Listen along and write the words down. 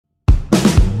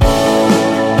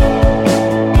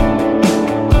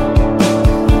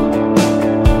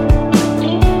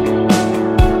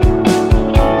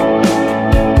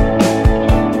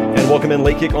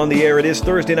Kick on the air. It is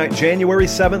Thursday night, January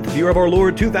 7th, year of our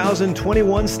Lord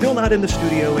 2021. Still not in the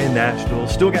studio in Nashville.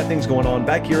 Still got things going on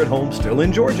back here at home, still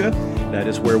in Georgia. That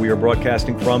is where we are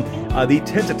broadcasting from. The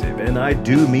tentative, and I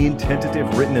do mean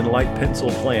tentative, written in light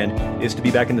pencil plan, is to be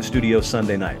back in the studio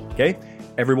Sunday night, okay?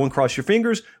 Everyone cross your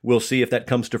fingers. We'll see if that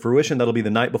comes to fruition. That'll be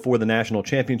the night before the national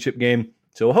championship game.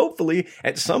 So hopefully,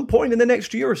 at some point in the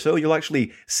next year or so, you'll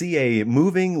actually see a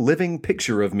moving, living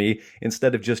picture of me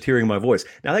instead of just hearing my voice.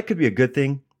 Now, that could be a good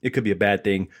thing. It could be a bad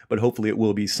thing, but hopefully it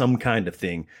will be some kind of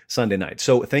thing Sunday night.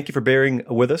 So thank you for bearing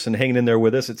with us and hanging in there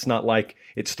with us. It's not like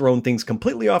it's thrown things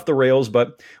completely off the rails,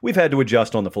 but we've had to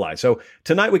adjust on the fly. So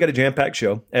tonight we got a jam-packed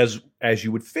show, as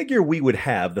you would figure we would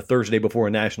have the Thursday before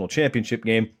a national championship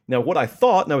game. Now, what I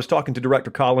thought, and I was talking to Director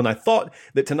Colin, I thought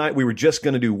that tonight we were just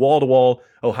going to do wall-to-wall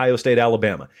Ohio State,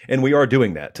 Alabama, and we are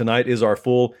doing that. Tonight is our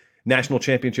full national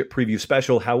championship preview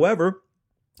special. However,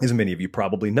 as many of you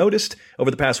probably noticed, over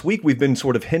the past week, we've been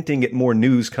sort of hinting at more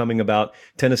news coming about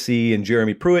Tennessee and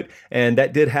Jeremy Pruitt, and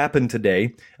that did happen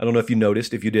today. I don't know if you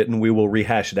noticed. If you didn't, we will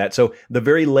rehash that. So the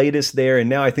very latest there, and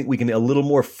now I think we can a little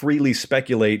more freely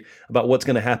speculate about what's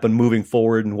going to happen moving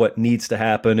forward and what needs to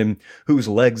happen and whose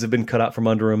legs have been cut out from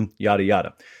under them, yada,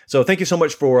 yada. So thank you so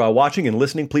much for watching and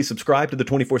listening. Please subscribe to the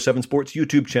 24/7 Sports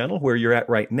YouTube channel where you're at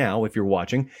right now if you're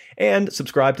watching, and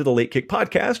subscribe to the Late Kick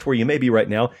podcast where you may be right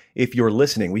now if you're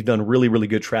listening. We've done really, really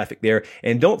good traffic there,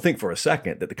 and don't think for a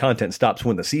second that the content stops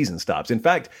when the season stops. In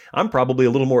fact, I'm probably a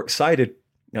little more excited.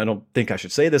 I don't think I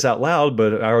should say this out loud,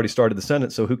 but I already started the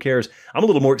sentence, so who cares? I'm a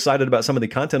little more excited about some of the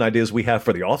content ideas we have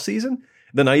for the offseason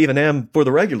than I even am for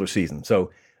the regular season.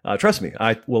 So trust me,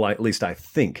 at least I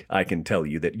think I can tell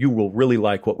you that you will really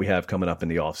like what we have coming up in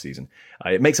the offseason.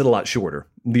 It makes it a lot shorter.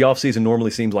 The offseason normally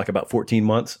seems like about 14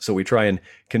 months, so we try and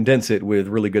condense it with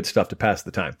really good stuff to pass the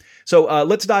time. So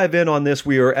let's dive in on this.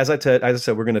 We are, as I said,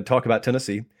 we're going to talk about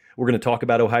Tennessee. We're going to talk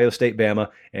about Ohio State, Bama,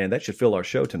 and that should fill our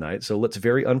show tonight. So let's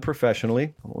very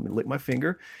unprofessionally, let me lick my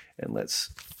finger, and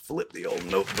let's flip the old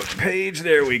notebook page.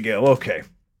 There we go. Okay.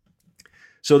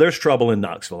 So there's trouble in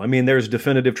Knoxville. I mean, there's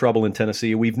definitive trouble in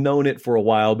Tennessee. We've known it for a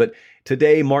while, but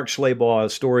today, Mark Schlabach, a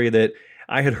story that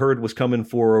I had heard was coming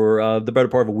for the better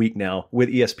part of a week now with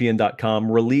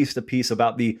ESPN.com, released a piece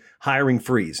about the hiring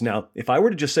freeze. Now, if I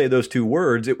were to just say those two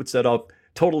words, it would set off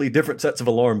totally different sets of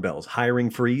alarm bells.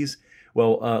 Hiring freeze?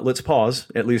 Well, let's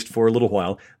pause, at least for a little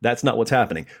while. That's not what's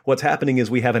happening. What's happening is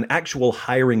we have an actual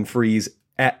hiring freeze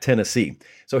at Tennessee.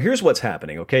 So here's what's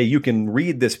happening, okay? You can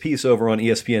read this piece over on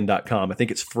ESPN.com. I think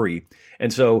it's free.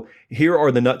 And so here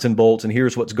are the nuts and bolts, and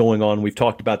here's what's going on. We've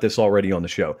talked about this already on the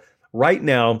show. Right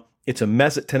now, it's a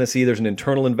mess at Tennessee. There's an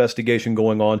internal investigation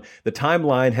going on. The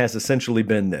timeline has essentially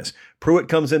been this. Pruitt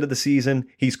comes into the season.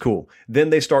 He's cool.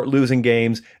 Then they start losing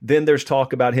games. Then there's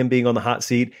talk about him being on the hot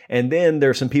seat. And then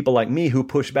there's some people like me who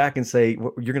push back and say,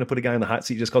 you're going to put a guy on the hot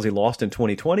seat just because he lost in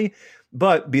 2020?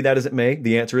 But be that as it may,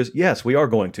 the answer is yes, we are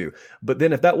going to. But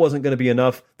then if that wasn't going to be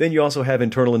enough, then you also have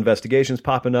internal investigations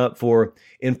popping up for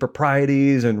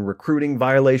improprieties and recruiting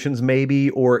violations maybe,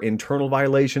 or internal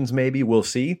violations maybe. We'll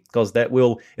see, because that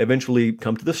will eventually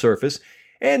come to the surface.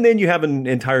 And then you have an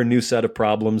entire new set of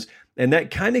problems. And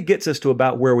that kind of gets us to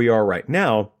about where we are right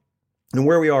now. And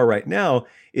where we are right now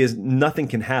is nothing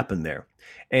can happen there.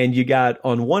 And you got,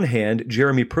 on one hand,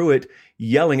 Jeremy Pruitt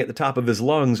yelling at the top of his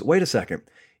lungs, wait a second.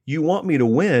 You want me to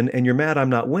win, and you're mad I'm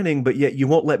not winning, but yet you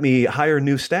won't let me hire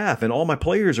new staff, and all my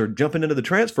players are jumping into the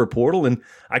transfer portal, and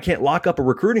I can't lock up a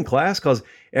recruiting class because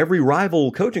every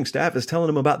rival coaching staff is telling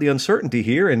them about the uncertainty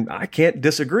here, and I can't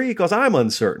disagree because I'm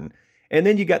uncertain. And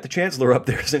then you got the chancellor up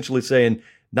there essentially saying,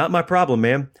 not my problem,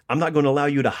 man. I'm not going to allow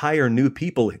you to hire new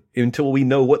people until we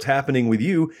know what's happening with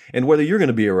you and whether you're going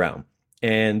to be around.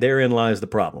 And therein lies the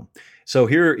problem. So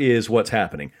here is what's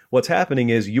happening. What's happening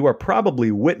is you are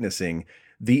probably witnessing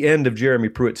the end of Jeremy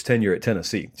Pruitt's tenure at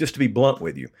Tennessee, just to be blunt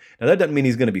with you. Now, that doesn't mean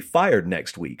he's going to be fired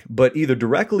next week, but either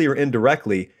directly or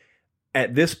indirectly,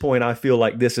 at this point, I feel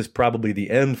like this is probably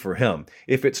the end for him.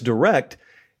 If it's direct,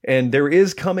 and there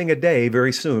is coming a day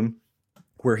very soon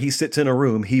where he sits in a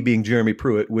room, he being Jeremy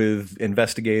Pruitt, with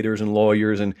investigators and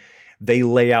lawyers, and they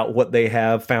lay out what they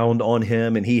have found on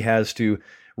him, and he has to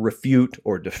refute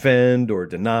or defend or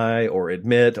deny or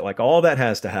admit, like all that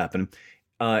has to happen.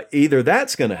 Either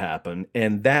that's going to happen,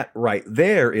 and that right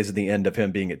there is the end of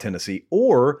him being at Tennessee,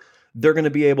 or they're going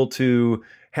to be able to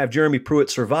have Jeremy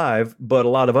Pruitt survive, but a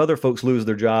lot of other folks lose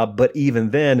their job. But even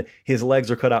then, his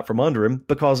legs are cut out from under him,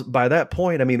 because by that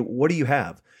point, I mean, what do you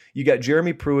have? You got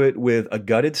Jeremy Pruitt with a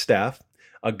gutted staff,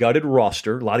 a gutted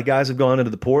roster. A lot of guys have gone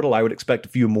into the portal. I would expect a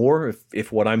few more,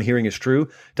 if what I'm hearing is true,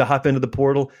 to hop into the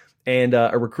portal. and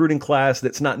a recruiting class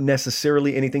that's not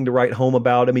necessarily anything to write home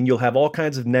about. I mean, you'll have all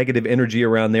kinds of negative energy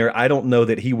around there. I don't know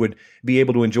that he would be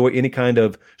able to enjoy any kind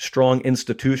of strong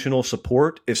institutional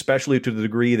support, especially to the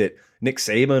degree that Nick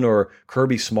Saban or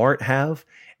Kirby Smart have.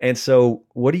 And so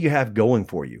what do you have going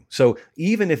for you? So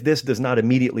even if this does not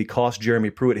immediately cost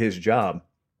Jeremy Pruitt his job,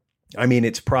 I mean,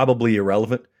 it's probably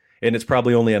irrelevant. And it's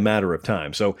probably only a matter of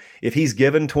time. So if he's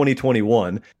given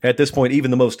 2021, at this point, even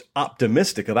the most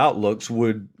optimistic of outlooks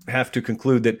would have to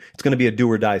conclude that it's going to be a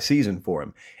do-or-die season for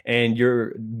him. And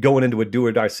you're going into a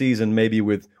do-or-die season maybe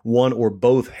with one or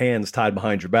both hands tied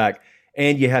behind your back,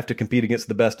 and you have to compete against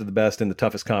the best of the best in the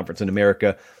toughest conference in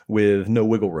America with no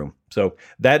wiggle room. So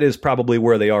that is probably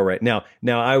where they are right now.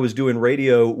 Now, I was doing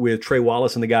radio with Trey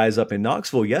Wallace and the guys up in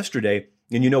Knoxville yesterday,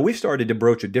 and we started to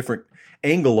broach a different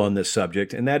angle on this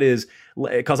subject, and that is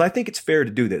because I think it's fair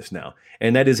to do this now.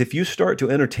 And that is if you start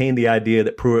to entertain the idea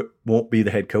that Pruitt won't be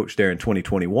the head coach there in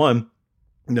 2021,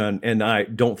 and I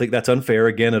don't think that's unfair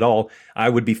again at all. I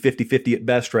would be 50-50 at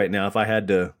best right now if I had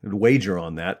to wager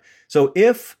on that. So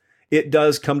if it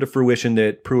does come to fruition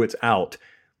that Pruitt's out,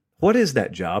 what is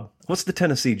that job? What's the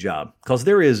Tennessee job? Because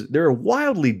there are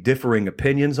wildly differing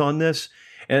opinions on this,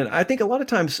 and I think a lot of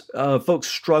times folks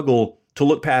struggle to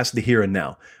look past the here and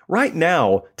now. Right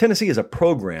now, Tennessee as a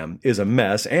program is a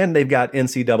mess, and they've got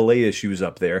NCAA issues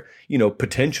up there.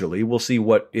 Potentially, we'll see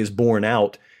what is borne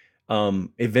out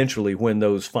eventually when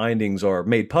those findings are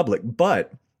made public.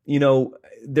 But,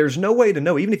 there's no way to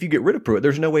know, even if you get rid of Pruitt,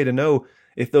 there's no way to know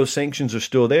if those sanctions are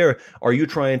still there. Are you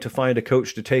trying to find a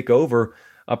coach to take over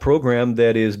a program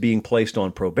that is being placed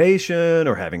on probation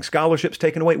or having scholarships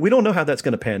taken away? We don't know how that's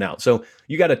going to pan out. So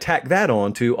you got to tack that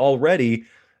on to already,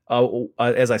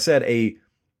 as I said, a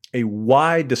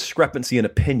wide discrepancy in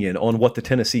opinion on what the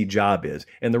Tennessee job is.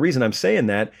 And the reason I'm saying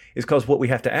that is because what we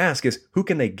have to ask is, who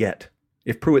can they get?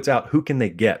 If Pruitt's out, who can they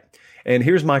get? And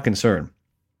here's my concern.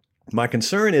 My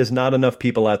concern is not enough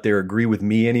people out there agree with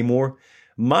me anymore.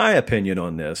 My opinion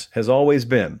on this has always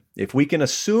been, if we can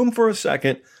assume for a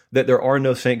second that there are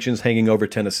no sanctions hanging over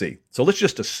Tennessee. So let's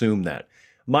just assume that.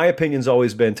 My opinion's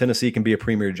always been Tennessee can be a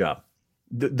premier job.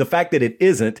 The fact that it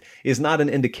isn't is not an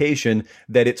indication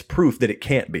that it's proof that it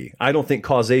can't be. I don't think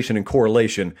causation and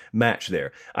correlation match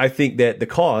there. I think that the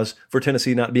cause for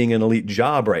Tennessee not being an elite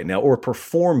job right now, or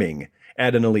performing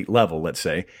at an elite level, let's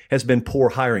say, has been poor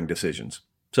hiring decisions.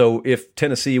 So if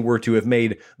Tennessee were to have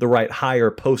made the right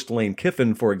hire post Lane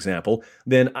Kiffin, for example,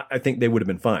 then I think they would have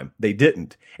been fine. They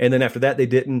didn't. And then after that, they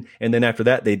didn't. And then after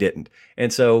that, they didn't.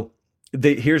 And so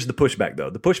here's the pushback, though.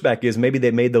 The pushback is maybe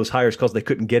they made those hires because they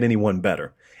couldn't get anyone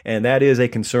better. And that is a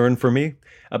concern for me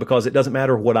because it doesn't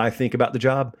matter what I think about the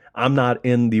job. I'm not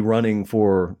in the running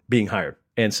for being hired.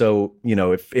 And so,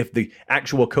 if the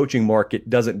actual coaching market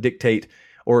doesn't dictate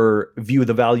or view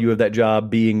the value of that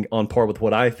job being on par with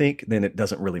what I think, then it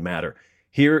doesn't really matter.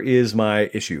 Here is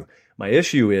my issue. My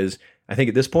issue is, I think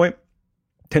at this point,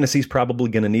 Tennessee's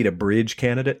probably going to need a bridge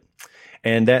candidate.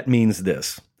 And that means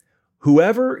this.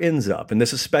 Whoever ends up, and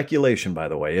this is speculation, by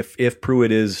the way, if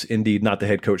Pruitt is indeed not the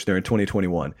head coach there in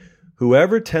 2021,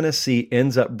 whoever Tennessee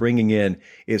ends up bringing in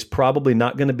is probably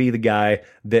not going to be the guy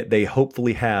that they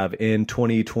hopefully have in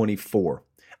 2024.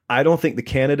 I don't think the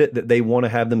candidate that they want to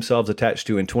have themselves attached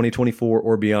to in 2024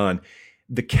 or beyond,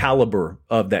 the caliber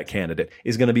of that candidate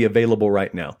is going to be available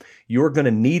right now. You're going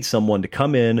to need someone to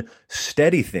come in,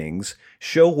 steady things,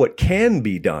 show what can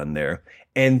be done there,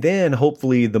 and then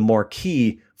hopefully the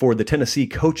marquee for the Tennessee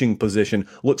coaching position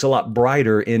looks a lot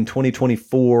brighter in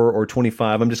 2024 or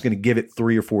 25. I'm just going to give it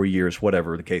 3 or 4 years,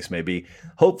 whatever the case may be.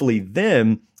 Hopefully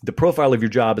then the profile of your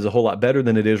job is a whole lot better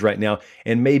than it is right now.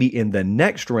 And maybe in the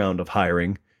next round of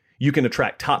hiring, you can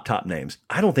attract top names.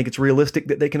 I don't think it's realistic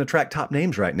that they can attract top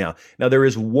names right now. Now, there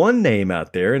is one name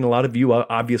out there, and a lot of you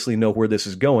obviously know where this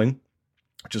is going,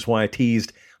 which is why I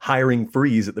teased hiring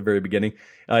freeze at the very beginning.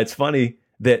 It's funny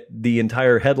that the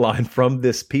entire headline from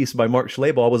this piece by Mark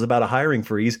Schlabach was about a hiring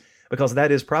freeze, because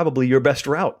that is probably your best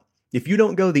route. If you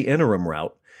don't go the interim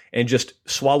route and just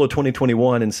swallow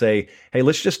 2021 and say, hey,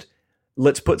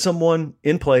 let's put someone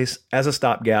in place as a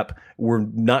stopgap. We're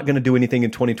not going to do anything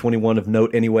in 2021 of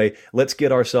note anyway. Let's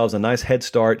get ourselves a nice head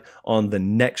start on the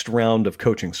next round of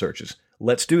coaching searches.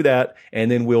 Let's do that,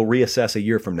 and then we'll reassess a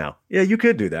year from now. Yeah, you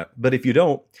could do that. But if you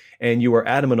don't, and you are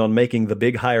adamant on making the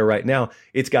big hire right now,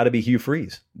 it's got to be Hugh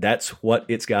Freeze. That's what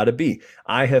it's got to be.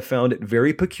 I have found it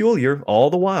very peculiar all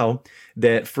the while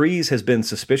that Freeze has been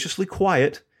suspiciously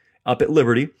quiet up at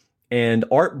Liberty, and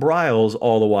Art Briles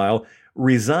all the while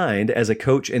resigned as a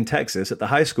coach in Texas at the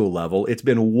high school level. It's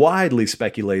been widely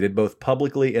speculated, both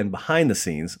publicly and behind the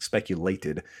scenes,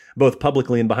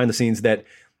 that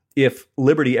if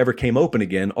Liberty ever came open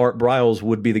again, Art Briles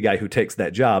would be the guy who takes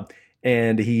that job.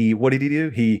 And what did he do?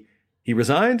 He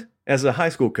resigned as a high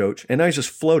school coach, and now he's just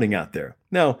floating out there.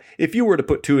 Now, if you were to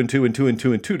put 2 and 2 and 2 and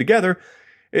 2 and 2 together,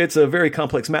 it's a very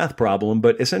complex math problem,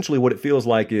 but essentially what it feels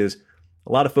like is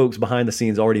a lot of folks behind the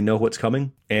scenes already know what's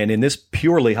coming. And in this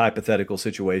purely hypothetical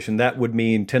situation, that would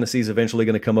mean Tennessee's eventually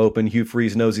going to come open. Hugh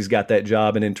Freeze knows he's got that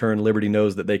job, and in turn, Liberty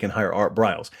knows that they can hire Art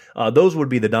Briles. Those would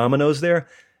be the dominoes there.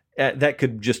 That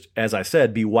could just, as I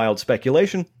said, be wild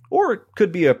speculation, or it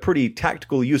could be a pretty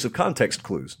tactical use of context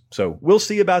clues. So we'll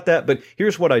see about that, but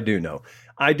here's what I do know.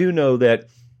 I do know that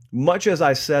much as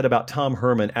I said about Tom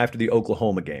Herman after the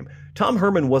Oklahoma game, Tom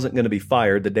Herman wasn't going to be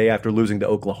fired the day after losing to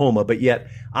Oklahoma, but yet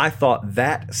I thought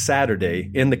that Saturday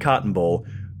in the Cotton Bowl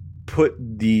put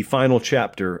the final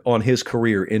chapter on his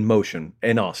career in motion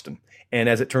in Austin. And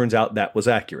as it turns out, that was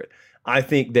accurate. I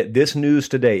think that this news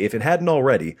today, if it hadn't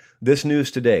already, this news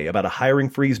today about a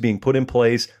hiring freeze being put in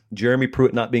place, Jeremy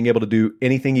Pruitt not being able to do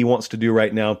anything he wants to do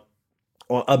right now,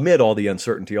 amid all the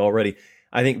uncertainty already,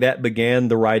 I think that began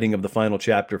the writing of the final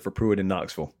chapter for Pruitt in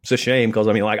Knoxville. It's a shame because,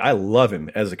 I love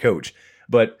him as a coach,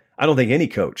 but I don't think any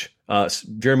coach,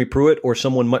 Jeremy Pruitt or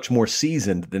someone much more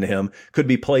seasoned than him, could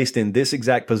be placed in this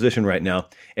exact position right now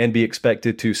and be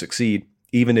expected to succeed,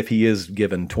 even if he is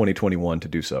given 2021 to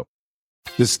do so.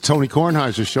 This is Tony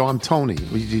Kornheiser's show. I'm Tony.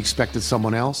 You expected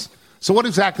someone else? So what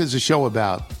exactly is the show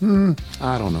about?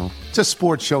 I don't know. It's a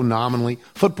sports show nominally.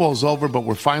 Football's over, but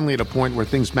we're finally at a point where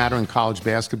things matter in college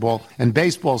basketball, and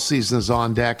baseball season is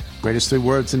on deck. Greatest 3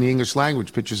 words in the English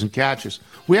language, pitchers and catchers.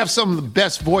 We have some of the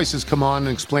best voices come on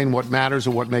and explain what matters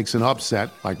or what makes an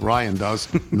upset, like Ryan does,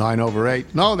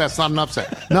 9/8. No, that's not an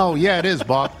upset. No, yeah, it is,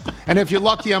 Bob. And if you're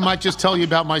lucky, I might just tell you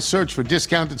about my search for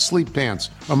discounted sleep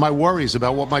pants or my worries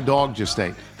about what my dog just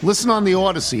ate. Listen on the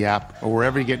Odyssey app or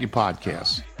wherever you get your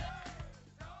podcasts.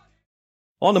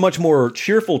 On to much more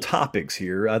cheerful topics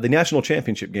here. The national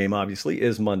championship game, obviously,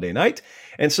 is Monday night.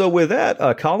 And so with that,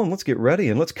 Colin, let's get ready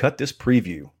and let's cut this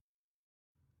preview.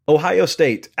 Ohio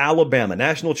State, Alabama,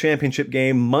 national championship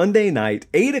game, Monday night,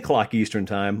 8 o'clock Eastern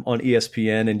time on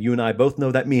ESPN. And you and I both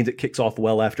know that means it kicks off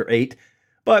well after 8.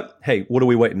 But, hey, what are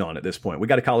we waiting on at this point? We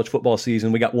got a college football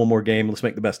season. We got one more game. Let's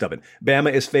make the best of it.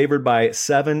 Bama is favored by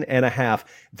 7.5.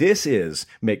 This is,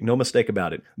 make no mistake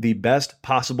about it, the best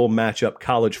possible matchup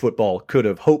college football could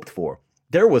have hoped for.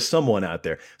 There was someone out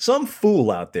there, some fool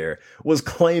out there, was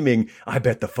claiming, I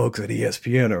bet the folks at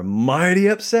ESPN are mighty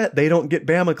upset they don't get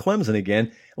Bama Clemson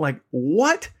again. Like,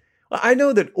 what? I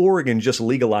know that Oregon just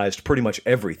legalized pretty much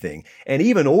everything, and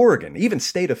even Oregon, even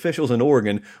state officials in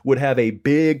Oregon would have a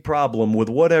big problem with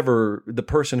whatever the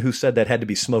person who said that had to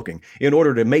be smoking in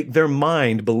order to make their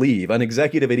mind believe an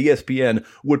executive at ESPN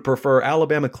would prefer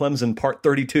Alabama Clemson Part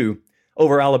 32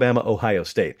 over Alabama Ohio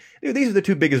State. Dude, these are the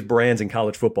 2 biggest brands in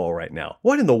college football right now.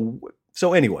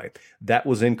 So anyway, that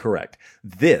was incorrect.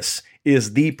 This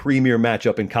is the premier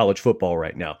matchup in college football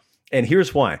right now. And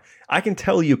here's why. I can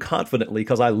tell you confidently,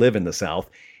 because I live in the South,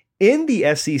 in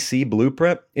the SEC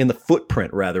blueprint, in the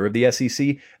footprint rather of the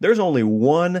SEC, there's only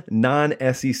one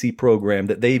non-SEC program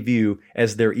that they view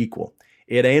as their equal.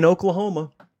 It ain't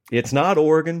Oklahoma. It's not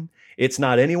Oregon. It's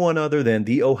not anyone other than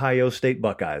the Ohio State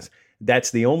Buckeyes.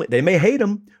 That's the only, they may hate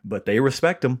them, but they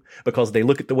respect them because they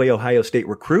look at the way Ohio State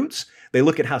recruits. They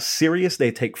look at how serious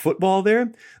they take football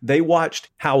there. They watched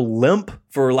how limp,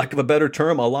 for lack of a better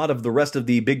term, a lot of the rest of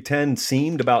the Big Ten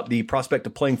seemed about the prospect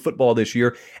of playing football this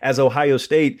year as Ohio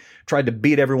State tried to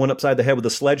beat everyone upside the head with a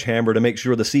sledgehammer to make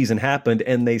sure the season happened.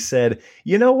 And they said,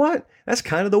 you know what? That's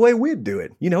kind of the way we'd do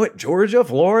it. At Georgia,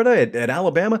 Florida, at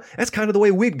Alabama, that's kind of the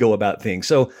way we'd go about things.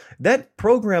 So that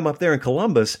program up there in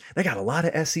Columbus, they got a lot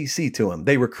of SEC to them.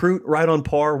 They recruit right on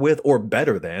par with or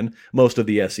better than most of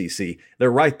the SEC.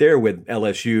 They're right there with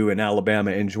LSU and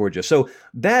Alabama and Georgia. So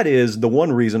that is the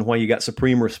one reason why you got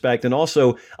supreme respect and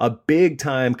also a big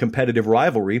time competitive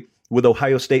rivalry with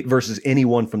Ohio State versus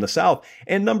anyone from the South.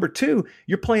 And number 2,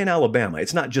 you're playing Alabama.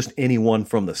 It's not just anyone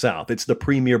from the South. It's the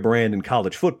premier brand in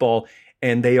college football,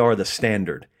 and they are the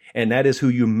standard. And that is who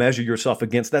you measure yourself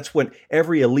against. That's what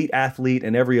every elite athlete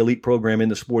and every elite program in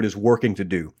the sport is working to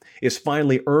do, is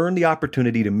finally earn the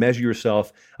opportunity to measure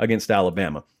yourself against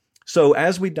Alabama. So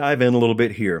as we dive in a little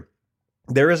bit here,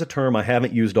 there is a term I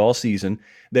haven't used all season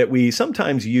that we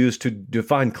sometimes use to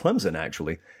define Clemson,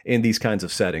 actually, in these kinds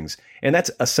of settings, and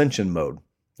that's ascension mode.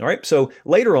 All right, so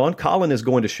later on, Colin is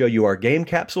going to show you our game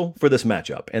capsule for this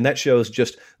matchup, and that shows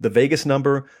just the Vegas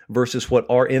number versus what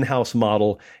our in-house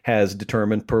model has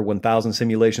determined per 1,000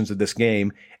 simulations of this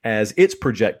game as its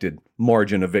projected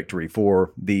margin of victory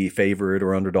for the favorite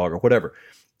or underdog or whatever.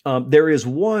 there is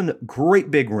one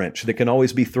great big wrench that can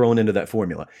always be thrown into that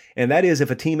formula, and that is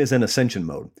if a team is in ascension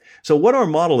mode. So what our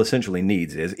model essentially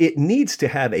needs is it needs to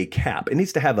have a cap. It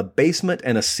needs to have a basement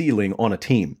and a ceiling on a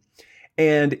team.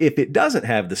 And if it doesn't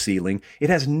have the ceiling, it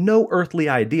has no earthly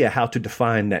idea how to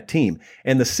define that team.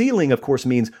 And the ceiling, of course,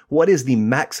 means what is the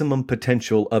maximum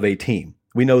potential of a team.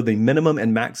 We know the minimum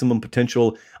and maximum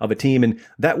potential of a team, and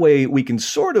that way we can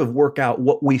sort of work out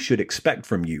what we should expect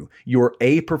from you. Your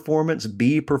A performance,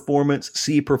 B performance,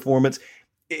 C performance.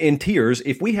 In tiers,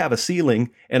 if we have a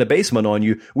ceiling and a basement on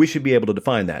you, we should be able to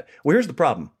define that. Well, here's the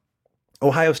problem.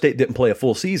 Ohio State didn't play a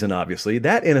full season, obviously.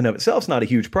 That in and of itself is not a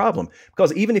huge problem,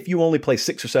 because even if you only play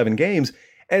 6 or 7 games,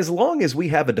 as long as we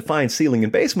have a defined ceiling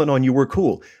and basement on you, we're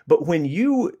cool. But when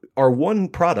you are one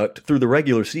product through the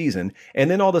regular season,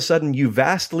 and then all of a sudden you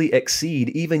vastly exceed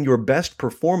even your best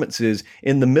performances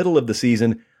in the middle of the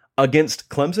season against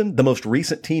Clemson, the most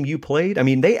recent team you played, I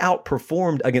mean, they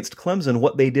outperformed against Clemson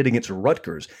what they did against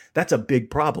Rutgers. That's a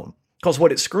big problem, because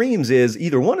what it screams is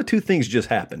either one of two things just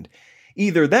happened.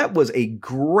 Either that was a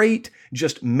great,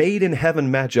 just made in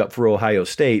heaven matchup for Ohio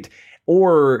State,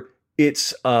 or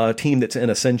it's a team that's in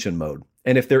ascension mode.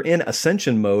 And if they're in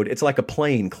ascension mode, it's like a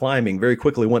plane climbing very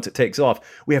quickly once it takes off.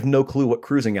 We have no clue what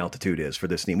cruising altitude is for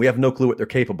this team. We have no clue what they're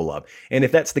capable of. And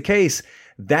if that's the case,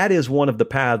 that is one of the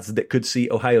paths that could see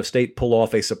Ohio State pull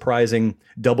off a surprising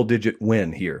double-digit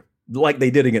win here, like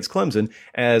they did against Clemson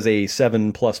as a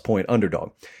 7+ point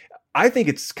underdog. I think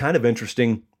it's kind of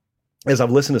interesting as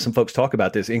I've listened to some folks talk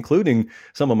about this, including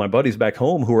some of my buddies back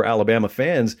home who are Alabama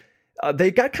fans. They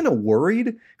got kind of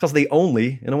worried because they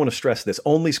only, and I want to stress this,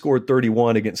 only scored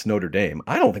 31 against Notre Dame.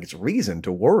 I don't think it's reason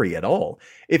to worry at all.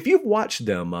 If you've watched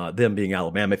them being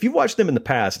Alabama, if you've watched them in the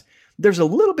past, there's a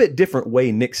little bit different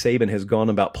way Nick Saban has gone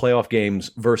about playoff games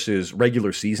versus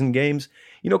regular season games.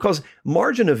 You know, because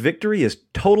margin of victory is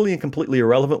totally and completely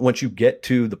irrelevant once you get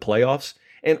to the playoffs.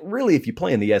 And really, if you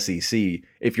play in the SEC,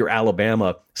 if you're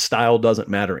Alabama, style doesn't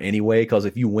matter anyway, because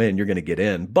if you win, you're going to get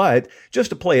in. But just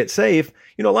to play it safe,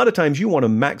 you know, a lot of times you want to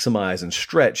maximize and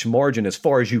stretch margin as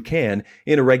far as you can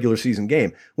in a regular season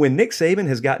game. When Nick Saban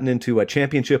has gotten into a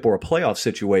championship or a playoff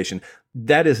situation,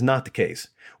 that is not the case.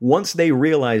 Once they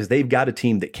realize they've got a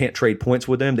team that can't trade points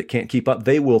with them, that can't keep up,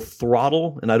 they will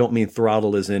throttle, and I don't mean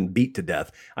throttle as in beat to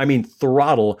death. I mean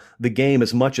throttle the game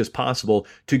as much as possible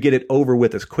to get it over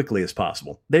with as quickly as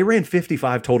possible. They ran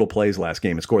 55 total plays last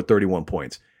game and scored 31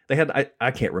 points. They had, I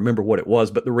can't remember what it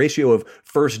was, but the ratio of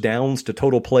first downs to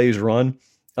total plays run,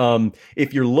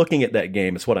 if you're looking at that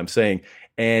game, it's what I'm saying,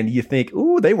 and you think,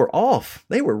 ooh, they were off.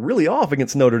 They were really off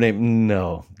against Notre Dame.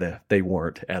 No, they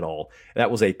weren't at all.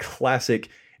 That was a classic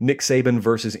Nick Saban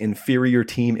versus inferior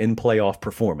team in playoff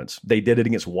performance. They did it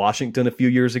against Washington a few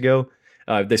years ago.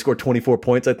 They scored 24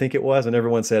 points, I think it was, and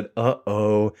everyone said,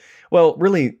 uh-oh. Well,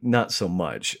 really not so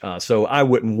much. So I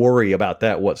wouldn't worry about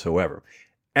that whatsoever.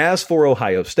 As for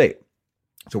Ohio State,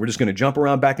 so we're just going to jump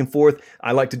around back and forth.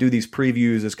 I like to do these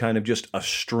previews as kind of just a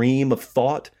stream of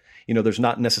thought. You know, there's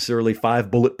not necessarily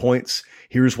 5 bullet points.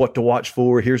 Here's what to watch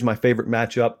for. Here's my favorite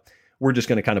matchup. We're just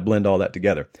going to kind of blend all that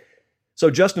together. So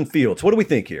Justin Fields, what do we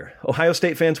think here? Ohio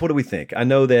State fans, what do we think? I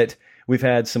know that we've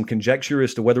had some conjecture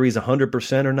as to whether he's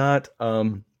 100% or not.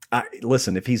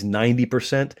 Listen, if he's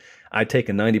 90%, I'd take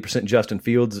a 90% Justin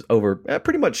Fields over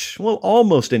pretty much, well,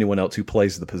 almost anyone else who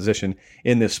plays the position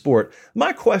in this sport.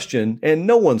 My question, and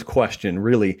no one's question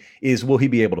really, is will he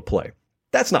be able to play?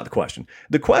 That's not the question.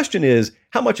 The question is,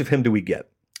 how much of him do we get?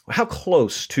 How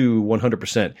close to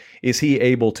 100% is he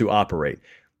able to operate?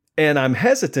 And I'm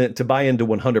hesitant to buy into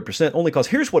 100% only because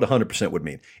here's what 100% would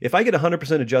mean. If I get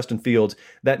 100% of Justin Fields,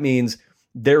 that means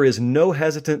there is no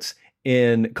hesitance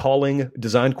in calling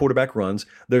designed quarterback runs.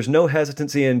 There's no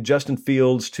hesitancy in Justin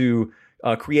Fields to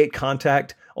create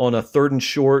contact on a 3rd and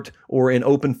short or in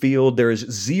open field. There is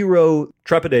zero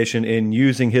trepidation in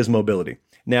using his mobility.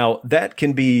 Now, that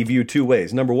can be viewed 2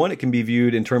 ways. Number one, it can be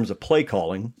viewed in terms of play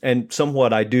calling, and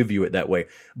somewhat I do view it that way.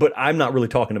 But I'm not really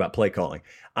talking about play calling.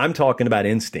 I'm talking about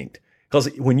instinct.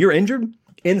 Because when you're injured,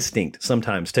 instinct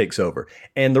sometimes takes over.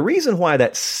 And the reason why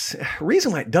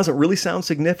it doesn't really sound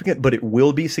significant, but it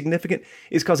will be significant,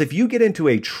 is because if you get into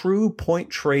a true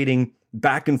point trading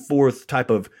back and forth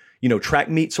type of, track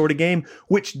meet sort of game,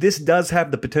 which this does have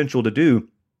the potential to do,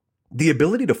 the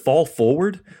ability to fall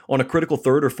forward on a critical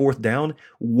 3rd or 4th down,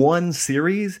 one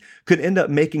series could end up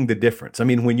making the difference. I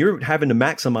mean, when you're having to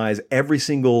maximize every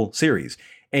single series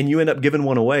and you end up giving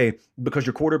one away because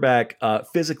your quarterback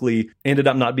physically ended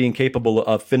up not being capable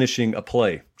of finishing a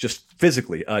play, just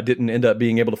physically didn't end up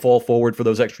being able to fall forward for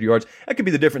those extra yards, that could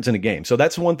be the difference in a game. So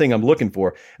that's one thing I'm looking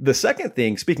for. The second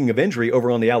thing, speaking of injury over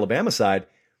on the Alabama side,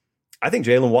 I think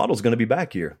Jalen Waddle's going to be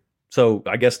back here. So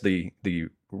I guess the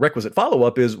requisite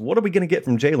follow-up is, what are we going to get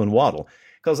from Jalen Waddle?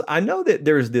 Because I know that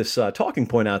there's this talking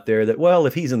point out there that, well,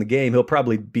 if he's in the game, he'll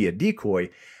probably be a decoy.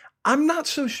 I'm not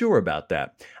so sure about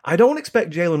that. I don't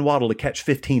expect Jalen Waddle to catch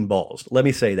 15 balls. Let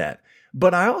me say that.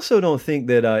 But I also don't think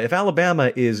that if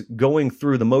Alabama is going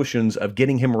through the motions of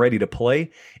getting him ready to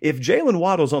play, if Jalen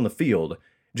Waddle's on the field,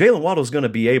 Jalen Waddle's going to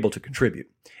be able to contribute.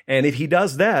 And if he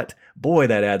does that, boy,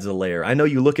 that adds a layer. I know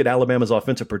you look at Alabama's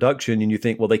offensive production and you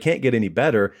think, well, they can't get any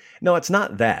better. No, it's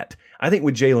not that. I think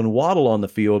with Jalen Waddle on the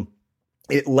field,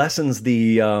 it lessens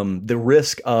the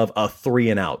risk of a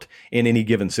 3 and out in any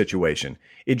given situation.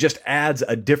 It just adds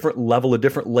a different level, a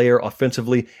different layer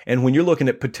offensively. And when you're looking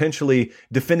at potentially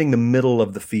defending the middle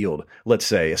of the field, let's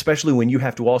say, especially when you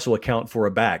have to also account for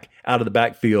a back out of the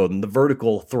backfield and the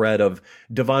vertical threat of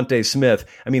Devontae Smith.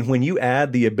 I mean, when you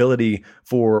add the ability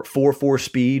for 4-4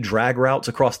 speed drag routes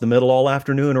across the middle all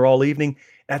afternoon or all evening,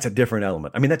 that's a different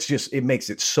element. I mean, it makes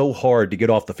it so hard to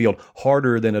get off the field,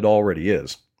 harder than it already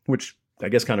is, which I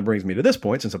guess kind of brings me to this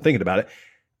point since I'm thinking about it.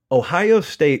 Ohio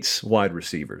State's wide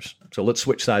receivers. So let's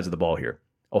switch sides of the ball here.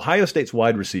 Ohio State's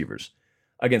wide receivers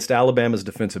against Alabama's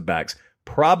defensive backs.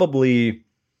 Probably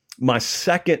my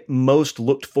second most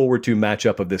looked forward to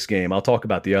matchup of this game. I'll talk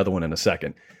about the other one in a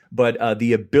second. But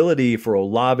the ability for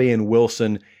Olave and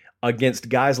Wilson against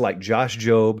guys like Josh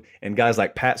Jobe and guys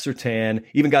like Pat Surtain,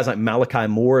 even guys like Malachi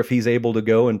Moore, if he's able to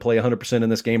go and play 100% in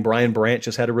this game. Brian Branch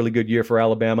just had a really good year for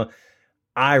Alabama.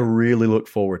 I really look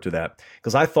forward to that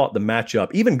because I thought the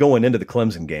matchup, even going into the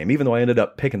Clemson game, even though I ended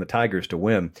up picking the Tigers to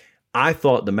win, I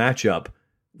thought the matchup,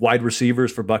 wide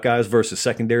receivers for Buckeyes versus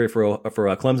secondary for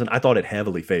Clemson, I thought it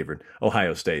heavily favored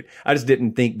Ohio State. I just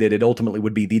didn't think that it ultimately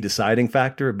would be the deciding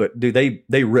factor, but dude,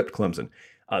 they ripped Clemson.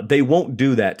 They won't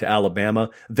do that to Alabama.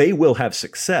 They will have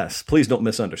success. Please don't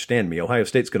misunderstand me. Ohio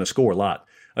State's going to score a lot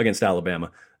against Alabama.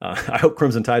 I hope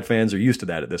Crimson Tide fans are used to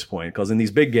that at this point because in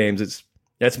these big games,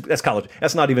 That's college.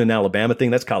 That's not even an Alabama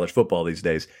thing. That's college football these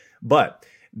days. But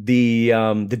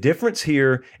the difference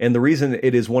here, and the reason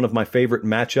it is one of my favorite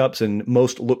matchups and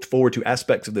most looked forward to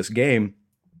aspects of this game,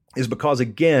 is because,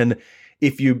 again,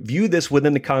 if you view this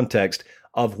within the context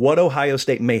of what Ohio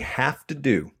State may have to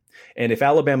do, and if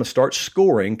Alabama starts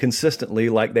scoring consistently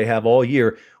like they have all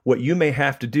year, what you may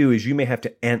have to do is you may have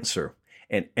to answer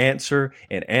and answer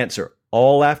and answer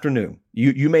all afternoon.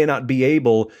 You may not be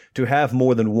able to have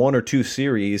more than 1 or 2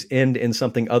 series end in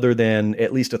something other than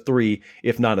at least a 3,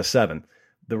 if not a 7.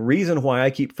 The reason why I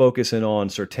keep focusing on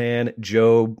Surtain,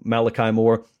 Jobe, Malachi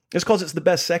Moore is because it's the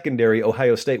best secondary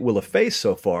Ohio State will have faced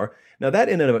so far. Now, that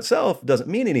in and of itself doesn't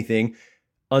mean anything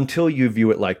until you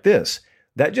view it like this.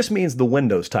 That just means the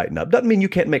windows tighten up. Doesn't mean you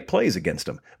can't make plays against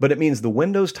them, but it means the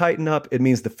windows tighten up. It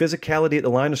means the physicality at the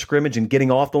line of scrimmage and getting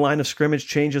off the line of scrimmage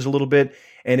changes a little bit,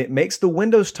 and it makes the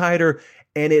windows tighter,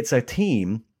 and it's a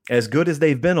team, as good as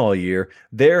they've been all year,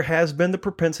 there has been the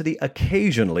propensity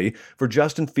occasionally for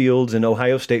Justin Fields and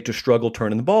Ohio State to struggle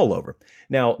turning the ball over.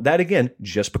 Now, that again,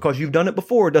 just because you've done it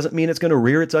before doesn't mean it's going to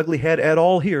rear its ugly head at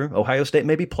all here. Ohio State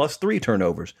may be +3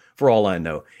 turnovers, for all I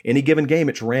know. Any given game,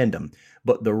 it's random.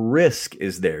 But the risk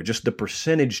is there. Just the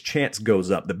percentage chance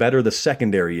goes up, the better the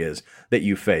secondary is that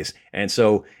you face. And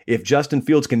so if Justin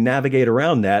Fields can navigate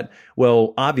around that,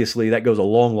 well, obviously that goes a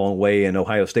long, long way in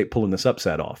Ohio State pulling this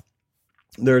upset off.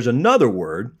 There's another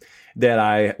word that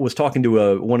I was talking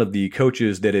to one of the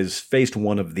coaches that has faced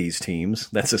one of these teams.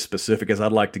 That's as specific as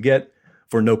I'd like to get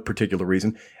for no particular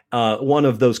reason. One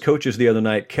of those coaches the other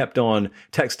night kept on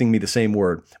texting me the same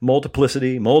word,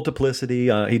 multiplicity.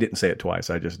 He didn't say it twice.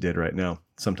 I just did right now.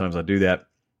 Sometimes I do that.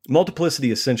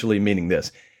 Multiplicity essentially meaning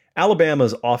this.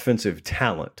 Alabama's offensive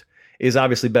talent is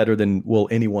obviously better than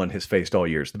anyone has faced all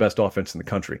year. It's the best offense in the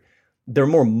country. They're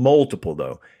more multiple,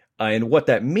 though. And what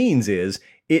that means is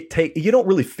you don't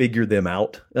really figure them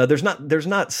out. There's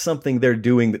not something they're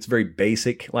doing that's very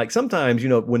basic. Like sometimes,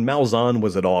 when Malzahn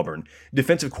was at Auburn,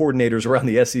 defensive coordinators around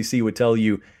the SEC would tell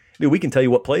you, we can tell you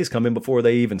what plays come in before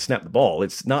they even snap the ball.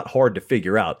 It's not hard to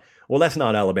figure out. Well, that's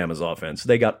not Alabama's offense.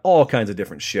 They got all kinds of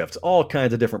different shifts, all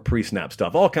kinds of different pre-snap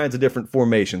stuff, all kinds of different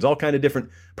formations, all kinds of different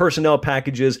personnel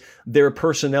packages. Their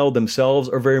personnel themselves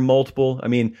are very multiple. I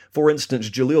mean, for instance,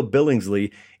 Jaleel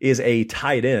Billingsley is a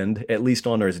tight end, at least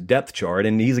on his depth chart,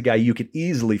 and he's a guy you could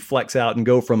easily flex out and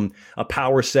go from a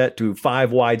power set to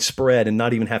 5-wide spread and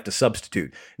not even have to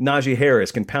substitute. Najee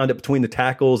Harris can pound it between the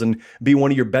tackles and be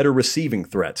one of your better receiving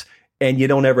threats, and you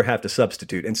don't ever have to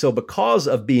substitute. And so because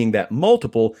of being that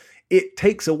multiple, it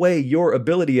takes away your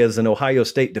ability as an Ohio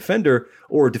State defender,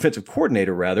 or defensive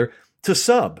coordinator rather, to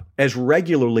sub as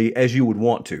regularly as you would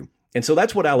want to. And so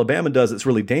that's what Alabama does that's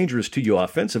really dangerous to you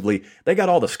offensively. They got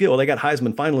all the skill. They got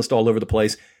Heisman finalists all over the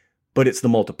place, but it's the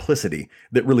multiplicity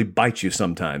that really bites you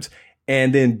sometimes.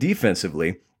 And then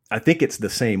defensively, I think it's the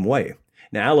same way.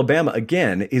 Now, Alabama,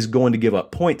 again, is going to give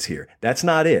up points here. That's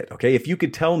not it, okay? If you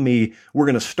could tell me we're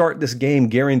going to start this game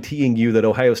guaranteeing you that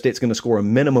Ohio State's going to score a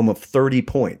minimum of 30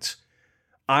 points,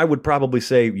 I would probably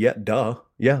say, yeah, duh.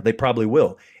 Yeah, they probably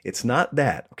will. It's not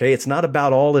that, okay? It's not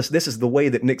about all this. This is the way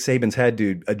that Nick Saban's had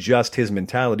to adjust his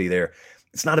mentality there.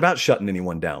 It's not about shutting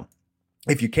anyone down.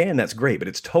 If you can, that's great, but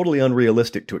it's totally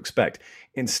unrealistic to expect.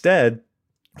 Instead,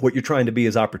 what you're trying to be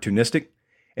is opportunistic,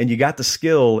 and you got the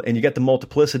skill and you got the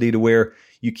multiplicity to where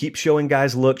you keep showing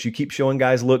guys looks,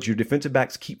 your defensive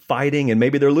backs keep fighting, and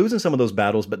maybe they're losing some of those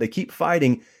battles, but they keep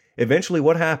fighting. Eventually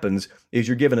what happens is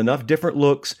you're given enough different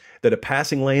looks that a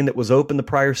passing lane that was open the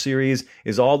prior series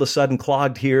is all of a sudden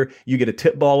clogged here. You get a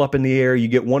tip ball up in the air, you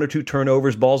get 1 or 2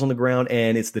 turnovers, balls on the ground,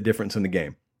 and it's the difference in the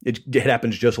game. It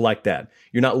happens just like that.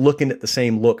 You're not looking at the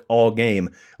same look all game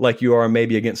like you are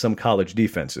maybe against some college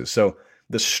defenses. So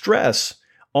the stress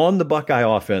on the Buckeye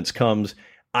offense comes,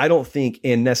 I don't think,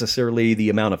 in necessarily the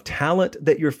amount of talent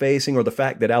that you're facing or the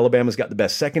fact that Alabama's got the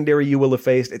best secondary you will have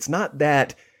faced. It's not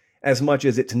that as much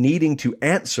as it's needing to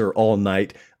answer all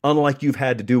night, unlike you've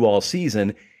had to do all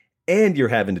season, and you're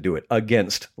having to do it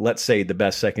against, let's say, the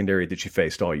best secondary that you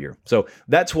faced all year. So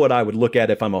that's what I would look at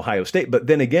if I'm Ohio State. But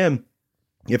then again,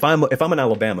 if I'm an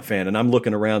Alabama fan and I'm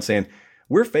looking around saying,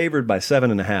 we're favored by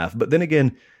 7.5, but then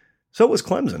again, so was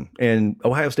Clemson, and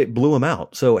Ohio State blew them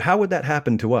out. So how would that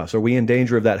happen to us? Are we in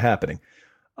danger of that happening?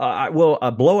 Well,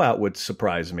 a blowout would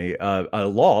surprise me. An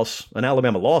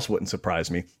Alabama loss wouldn't surprise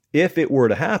me. If it were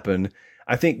to happen,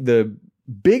 I think the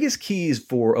biggest keys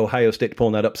for Ohio State to pull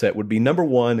that upset would be, number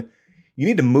one, you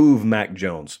need to move Mac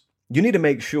Jones. You need to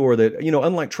make sure that,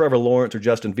 unlike Trevor Lawrence or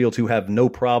Justin Fields, who have no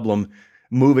problem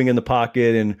moving in the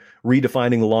pocket and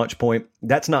redefining the launch point,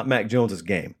 that's not Mac Jones's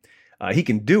game. He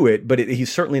can do it, but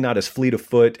he's certainly not as fleet of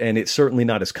foot, and it's certainly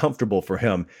not as comfortable for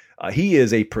him. He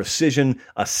is a precision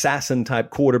assassin type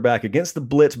quarterback against the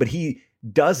blitz, but he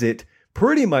does it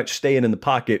pretty much staying in the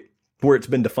pocket where it's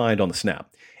been defined on the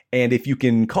snap. And if you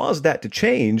can cause that to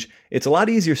change, it's a lot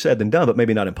easier said than done, but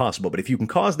maybe not impossible. But if you can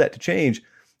cause that to change,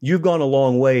 you've gone a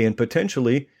long way in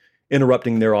potentially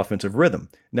interrupting their offensive rhythm.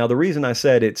 Now, the reason I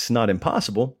said it's not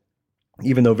impossible,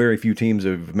 even though very few teams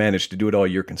have managed to do it all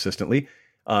year consistently,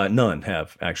 none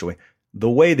have, actually. The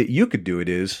way that you could do it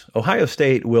is Ohio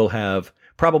State will have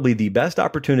probably the best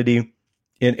opportunity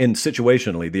in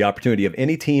situationally, the opportunity of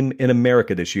any team in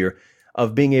America this year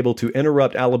of being able to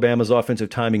interrupt Alabama's offensive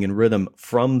timing and rhythm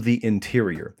from the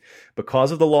interior.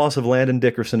 Because of the loss of Landon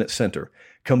Dickerson at center,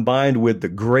 combined with the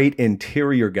great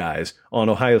interior guys on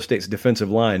Ohio State's defensive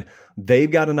line, they've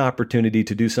got an opportunity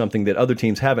to do something that other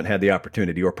teams haven't had the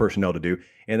opportunity or personnel to do,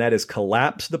 and that is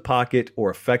collapse the pocket or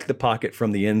affect the pocket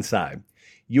from the inside.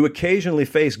 You occasionally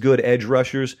face good edge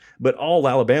rushers, but all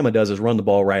Alabama does is run the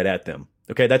ball right at them.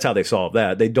 Okay, that's how they solve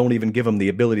that. They don't even give them the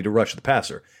ability to rush the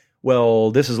passer. Well,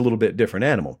 this is a little bit different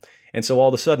animal. And so all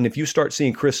of a sudden, if you start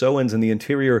seeing Chris Owens in the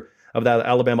interior of that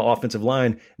Alabama offensive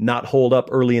line not hold up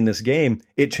early in this game,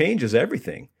 it changes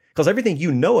everything. Because everything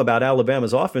you know about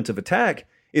Alabama's offensive attack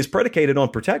is predicated on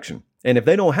protection. And if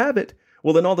they don't have it,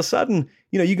 well, then all of a sudden,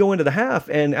 you go into the half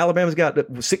and Alabama's got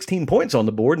 16 points on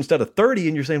the board instead of 30,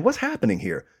 and you're saying, what's happening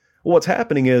here? Well, what's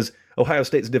happening is Ohio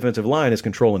State's defensive line is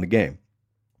controlling the game.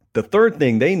 The third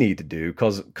thing they need to do,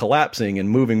 because collapsing and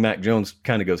moving Mac Jones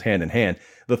kind of goes hand in hand,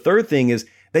 the third thing is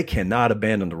they cannot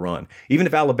abandon the run. Even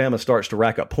if Alabama starts to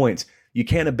rack up points, you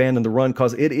can't abandon the run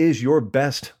because it is your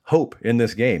best hope in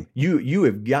this game. You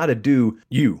have got to do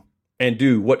you and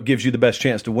do what gives you the best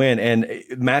chance to win. And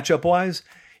matchup-wise,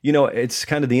 it's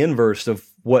kind of the inverse of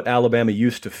what Alabama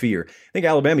used to fear. I think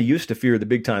Alabama used to fear the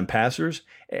big-time passers,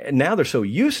 and now they're so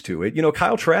used to it.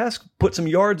 Kyle Trask put some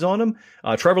yards on him.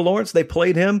 Trevor Lawrence, they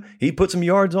played him. He put some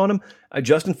yards on him.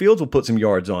 Justin Fields will put some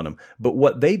yards on him. But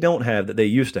what they don't have that they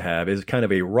used to have is kind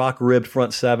of a rock-ribbed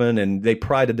front seven, and they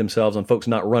prided themselves on folks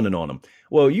not running on them.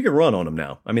 Well, you can run on them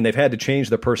now. I mean, they've had to change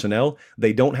their personnel.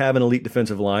 They don't have an elite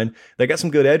defensive line. They got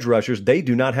some good edge rushers. They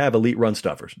do not have elite run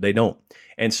stuffers. They don't.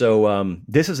 And so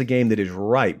this is a game that is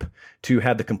ripe to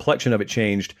have the complexion of it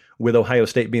changed with Ohio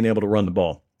State being able to run the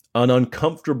ball. An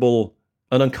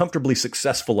uncomfortably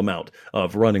successful amount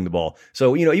of running the ball.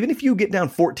 So, even if you get down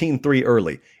 14-3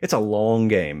 early, it's a long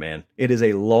game, man. It is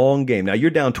a long game. Now,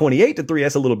 you're down 28-3,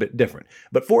 that's a little bit different.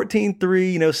 But 14-3,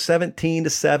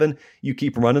 17-7, you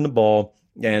keep running the ball,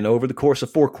 and over the course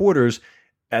of 4 quarters,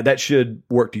 that should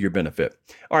work to your benefit.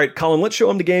 All right, Colin, let's show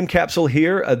them the game capsule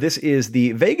here. This is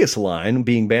the Vegas line,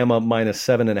 being Bama minus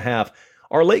 7.5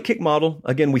 Our late kick model,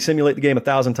 again, we simulate the game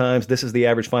 1,000 times. This is the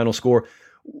average final score.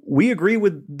 We agree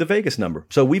with the Vegas number.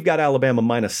 So we've got Alabama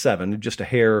 -7, just a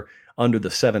hair under the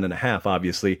 7.5,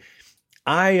 obviously.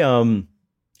 I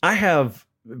have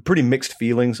pretty mixed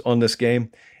feelings on this game.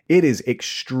 It is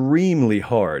extremely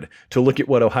hard to look at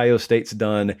what Ohio State's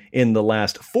done in the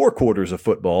last 4 quarters of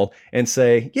football and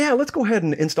say, yeah, let's go ahead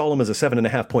and install them as a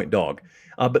 7.5-point dog.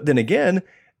 But then again,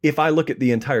 if I look at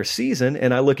the entire season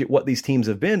and I look at what these teams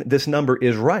have been, this number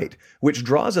is right, which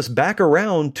draws us back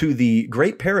around to the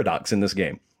great paradox in this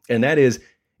game. And that is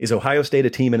Ohio State a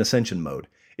team in ascension mode?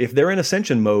 If they're in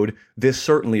ascension mode, this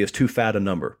certainly is too fat a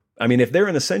number. I mean, if they're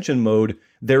in ascension mode,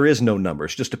 there is no number.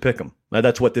 It's just to pick them. Now,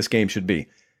 that's what this game should be.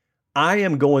 I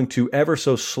am going to ever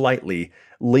so slightly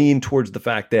lean towards the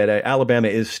fact that Alabama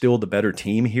is still the better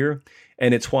team here.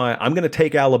 And it's why I'm going to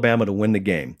take Alabama to win the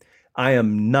game. I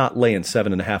am not laying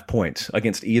 7.5 points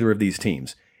against either of these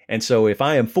teams. And so if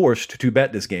I am forced to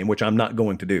bet this game, which I'm not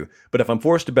going to do, but if I'm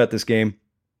forced to bet this game,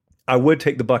 I would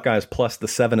take the Buckeyes plus the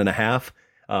 7.5.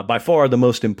 By far, the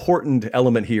most important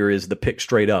element here is the pick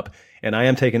straight up. And I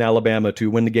am taking Alabama to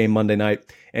win the game Monday night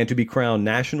and to be crowned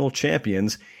national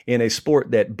champions in a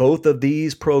sport that both of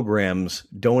these programs,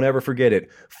 don't ever forget it,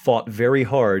 fought very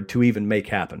hard to even make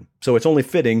happen. So it's only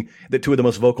fitting that two of the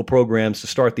most vocal programs to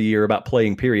start the year about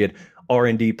playing, period, are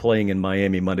indeed playing in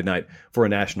Miami Monday night for a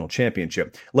national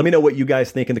championship. Let me know what you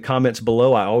guys think in the comments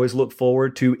below. I always look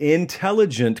forward to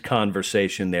intelligent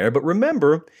conversation there. But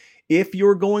remember, if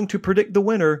you're going to predict the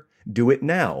winner, do it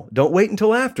now. Don't wait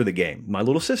until after the game. My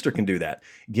little sister can do that.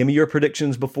 Give me your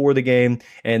predictions before the game.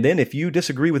 And then if you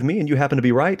disagree with me and you happen to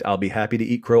be right, I'll be happy to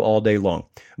eat crow all day long.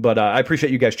 But I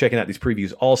appreciate you guys checking out these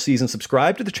previews all season.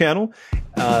 Subscribe to the channel.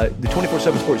 The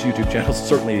 24/7 Sports YouTube channel is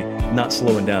certainly not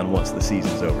slowing down once the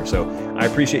season's over. So I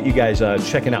appreciate you guys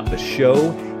checking out the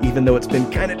show, even though it's been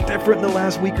kind of different in the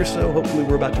last week or so. Hopefully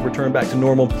we're about to return back to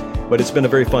normal. But it's been a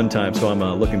very fun time, so I'm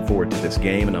looking forward to this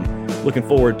game, and I'm looking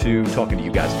forward to talking to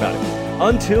you guys about it.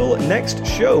 Until next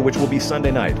show, which will be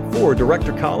Sunday night. For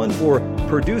Director Colin, for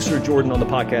producer Jordan on the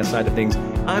podcast side of things,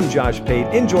 I'm Josh Pate.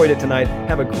 Enjoyed it tonight.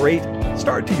 Have a great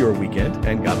start to your weekend,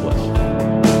 and God bless.